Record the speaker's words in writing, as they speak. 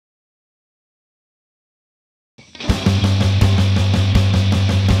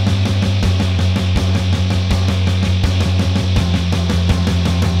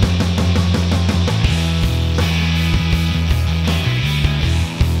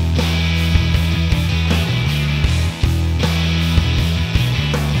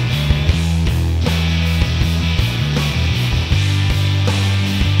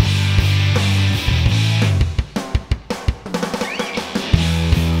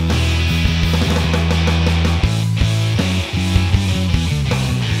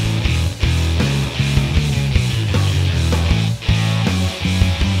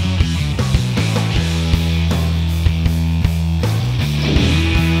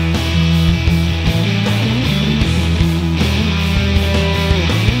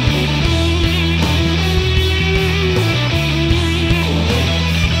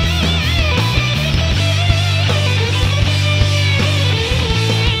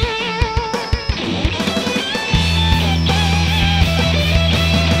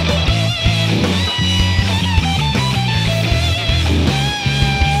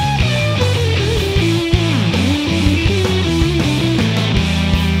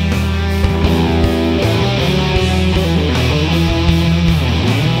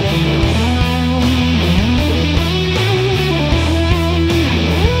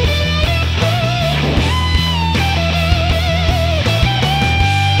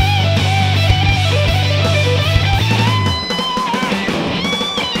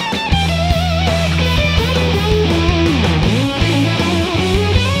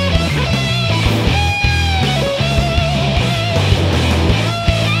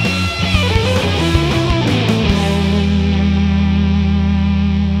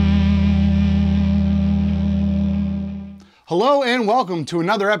Hello and welcome to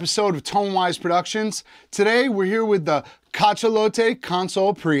another episode of Tone-Wise Productions. Today we're here with the Cachalote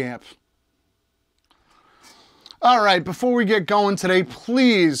console preamp. All right, before we get going today,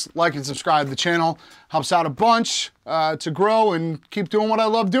 please like and subscribe to the channel. Helps out a bunch to grow and keep doing what I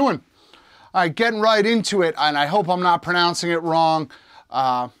love doing. All right, getting right into it, and I hope I'm not pronouncing it wrong.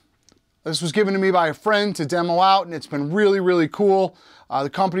 This was given to me by a friend to demo out, and it's been really, really cool. The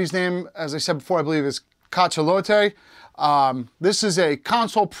company's name, as I said before, I believe is Cachalote. This is a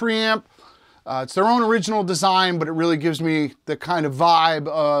console preamp. It's their own original design, but it really gives me the kind of vibe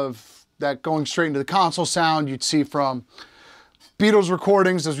of that going straight into the console sound you'd see from Beatles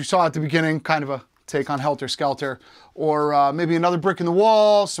recordings, as we saw at the beginning, kind of a take on Helter Skelter, or maybe another Brick in the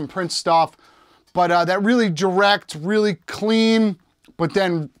Wall, some Prince stuff. But that really direct, really clean, but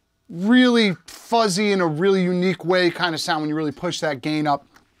then really fuzzy in a really unique way kind of sound when you really push that gain up.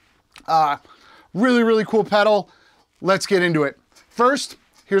 Really, really cool pedal. Let's get into it. First,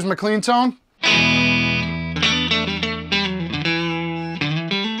 here's my clean tone.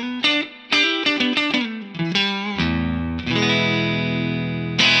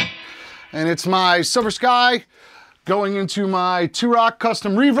 And it's my Silver Sky going into my 2-Rock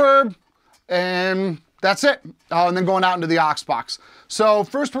custom reverb, and that's it. And then going out into the aux box. So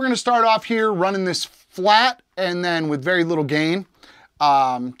first we're gonna start off here running this flat and then with very little gain,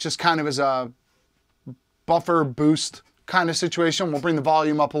 just kind of as a buffer boost kind of situation. We'll bring the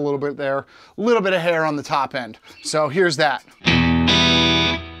volume up a little bit there, a little bit of hair on the top end. So here's that.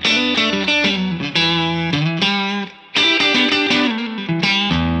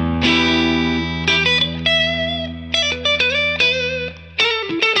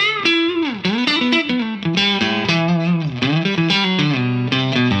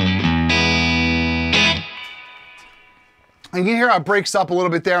 And you can hear how it breaks up a little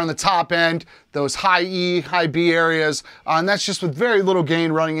bit there on the top end, those high E, high B areas, and that's just with very little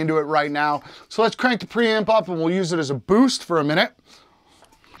gain running into it right now. So let's crank the preamp up and we'll use it as a boost for a minute.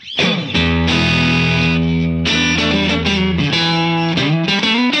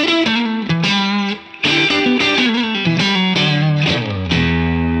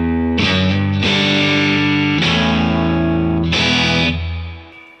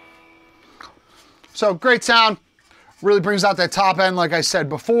 So great sound. Really brings out that top end like I said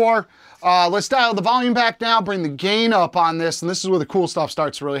before. Let's dial the volume back now, bring the gain up on this, and this is where the cool stuff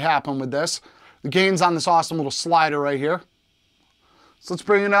starts to really happen with this. The gain's on this awesome little slider right here. So let's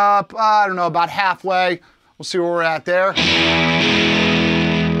bring it up, I don't know, about halfway. We'll see where we're at there.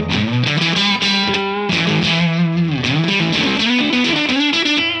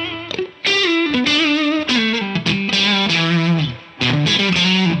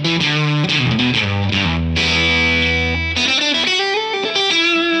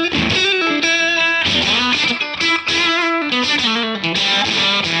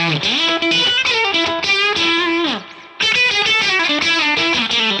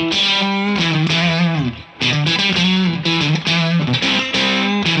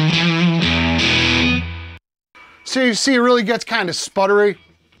 So you see it really gets kind of sputtery.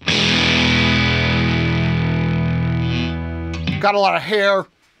 Got a lot of hair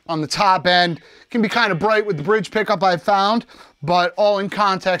on the top end. Can be kind of bright with the bridge pickup I found, but all in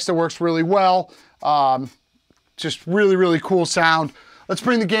context it works really well. Just really, really cool sound. Let's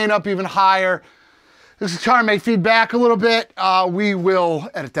bring the gain up even higher. This guitar may feed back a little bit. We will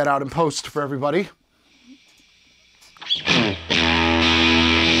edit that out in post for everybody.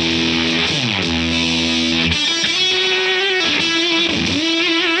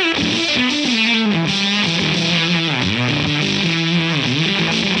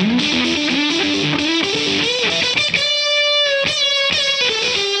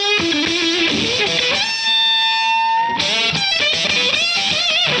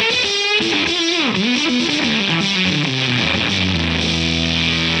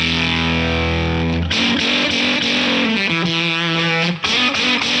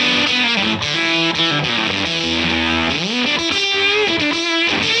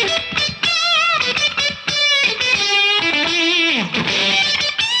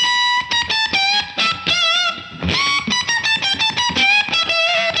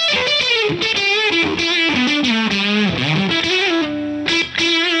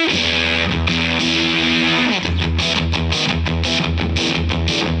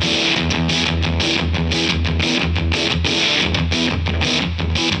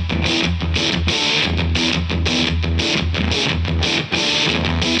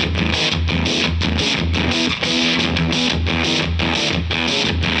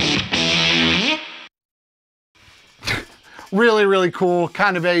 Really, really cool.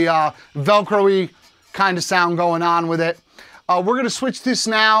 Kind of a Velcro-y kind of sound going on with it. We're gonna switch this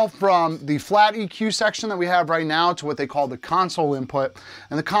now from the flat EQ section that we have right now to what they call the console input.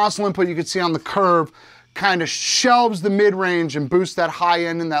 And the console input, you can see on the curve, kind of shelves the mid-range and boosts that high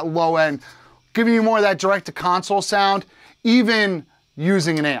end and that low end, giving you more of that direct to console sound, even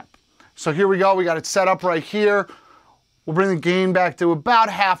using an amp. So here we go, we got it set up right here. We'll bring the gain back to about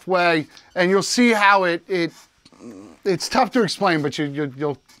halfway, and you'll see how it's tough to explain, but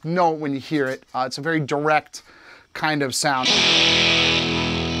you'll know it when you hear it. It's a very direct kind of sound.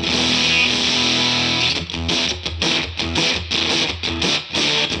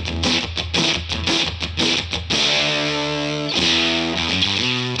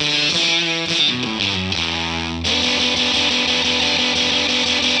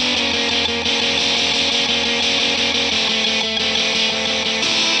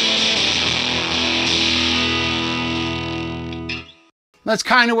 That's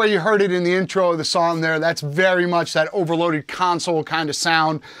kind of where you heard it in the intro of the song there. That's very much that overloaded console kind of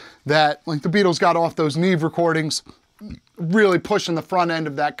sound that, like, the Beatles got off those Neve recordings, really pushing the front end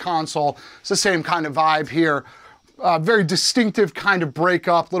of that console. It's the same kind of vibe here. Very distinctive kind of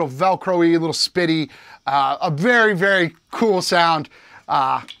breakup, little velcro-y, little spitty, a very, very cool sound.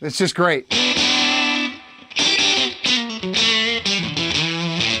 It's just great.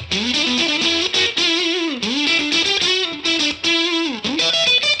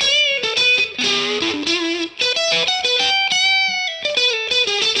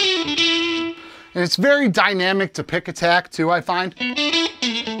 And it's very dynamic to pick attack too, I find.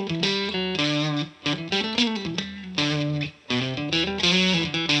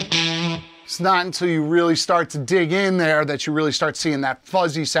 It's not until you really start to dig in there that you really start seeing that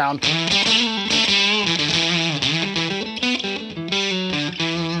fuzzy sound.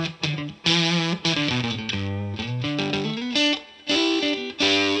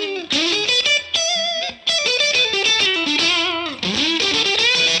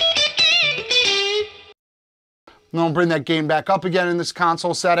 And then we'll bring that gain back up again in this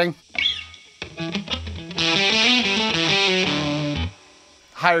console setting.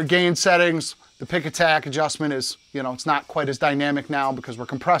 Higher gain settings, the pick attack adjustment is, you know, it's not quite as dynamic now because we're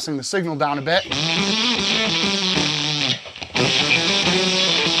compressing the signal down a bit.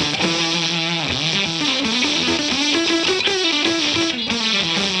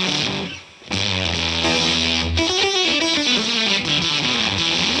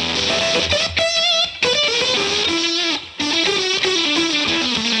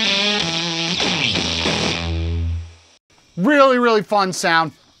 Really, really fun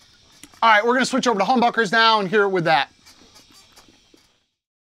sound. All right, we're gonna switch over to humbuckers now and hear it with that.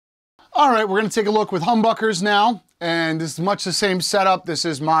 All right, we're gonna take a look with humbuckers now, and this is much the same setup. This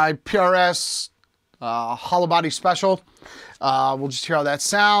is my PRS hollow body special. We'll just hear how that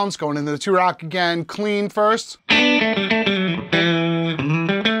sounds. Going into the 2-rock again, clean first.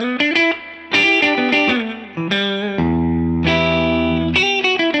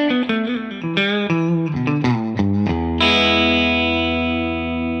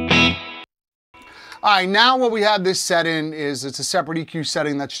 All right, now what we have this set in is it's a separate EQ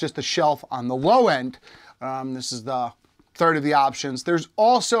setting that's just a shelf on the low end. This is the third of the options. There's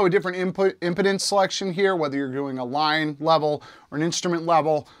also a different impedance selection here, whether you're doing a line level or an instrument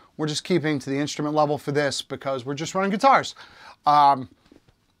level. We're just keeping to the instrument level for this because we're just running guitars.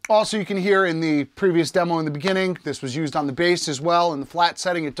 Also, you can hear in the previous demo in the beginning, this was used on the bass as well. In the flat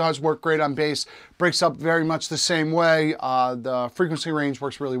setting, it does work great on bass. Breaks up very much the same way. The frequency range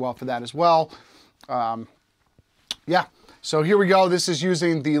works really well for that as well. Yeah, so here we go. This is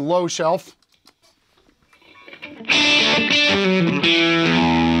using the low shelf.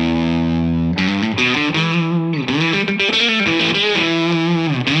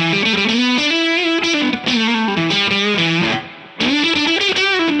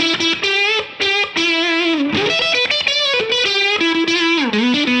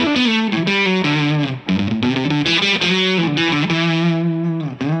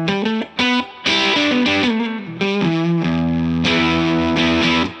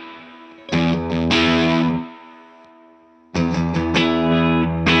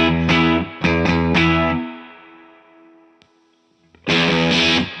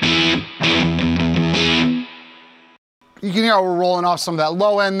 You can hear how we're rolling off some of that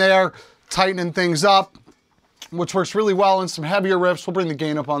low end there, tightening things up, which works really well in some heavier riffs. We'll bring the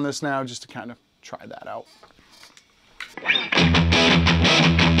gain up on this now just to kind of try that out.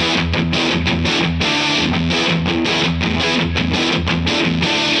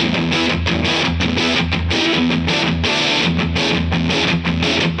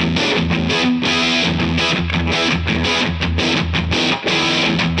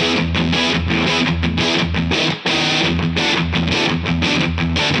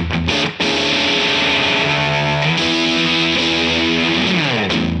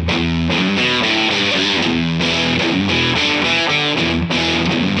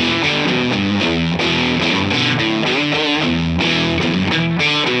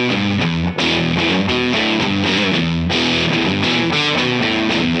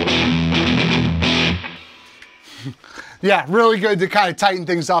 Yeah, really good to kind of tighten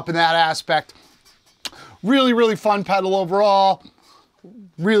things up in that aspect. Really, really fun pedal overall.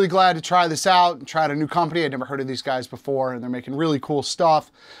 Really glad to try this out and try out a new company. I'd never heard of these guys before, and they're making really cool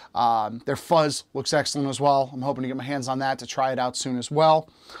stuff. Their fuzz looks excellent as well. I'm hoping to get my hands on that to try it out soon as well.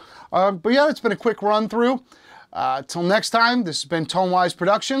 But yeah, it's been a quick run through. Till next time, this has been Tonewise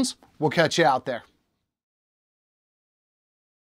Productions. We'll catch you out there.